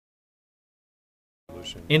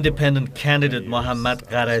Independent candidate Mohammad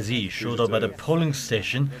Gharazi showed up at a polling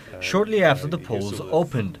station shortly after the polls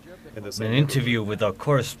opened. In an interview with our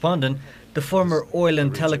correspondent, the former oil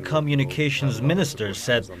and telecommunications minister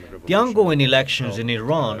said the ongoing elections in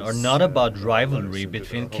Iran are not about rivalry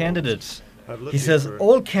between candidates. He says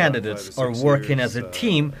all candidates are working as a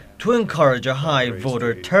team to encourage a high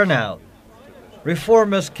voter turnout.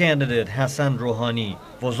 Reformist candidate Hassan Rouhani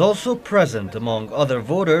was also present among other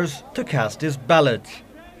voters to cast his ballot.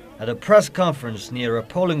 At a press conference near a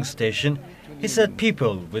polling station, he said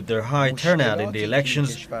people with their high turnout in the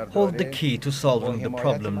elections hold the key to solving the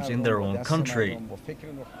problems in their own country.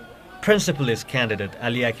 Principalist candidate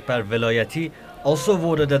Ali Akbar Velayati also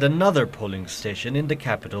voted at another polling station in the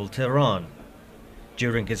capital, Tehran.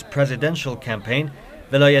 During his presidential campaign,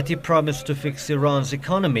 Velayati promised to fix Iran's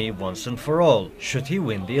economy once and for all, should he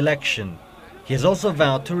win the election. He has also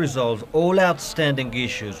vowed to resolve all outstanding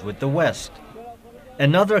issues with the West.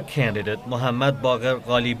 Another candidate, Mohammad Bagher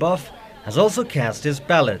Ghalibaf, has also cast his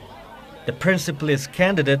ballot. The principalist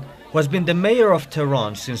candidate, who has been the mayor of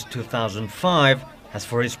Tehran since 2005, has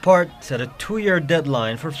for his part set a 2-year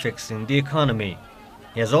deadline for fixing the economy.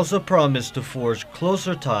 He has also promised to forge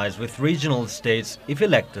closer ties with regional states if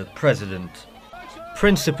elected president.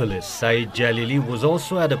 Principalist Saeed Jalili was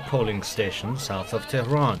also at a polling station south of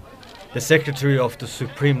Tehran. The Secretary of the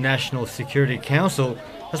Supreme National Security Council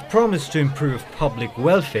has promised to improve public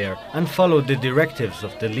welfare and follow the directives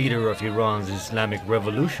of the leader of Iran's Islamic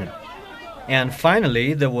Revolution. And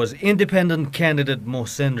finally, there was independent candidate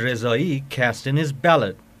Mohsen Rezai casting his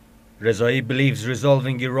ballot. Rezai believes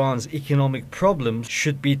resolving Iran's economic problems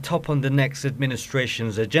should be top on the next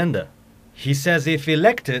administration's agenda. He says if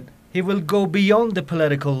elected, he will go beyond the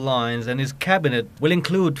political lines and his cabinet will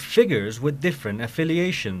include figures with different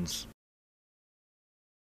affiliations.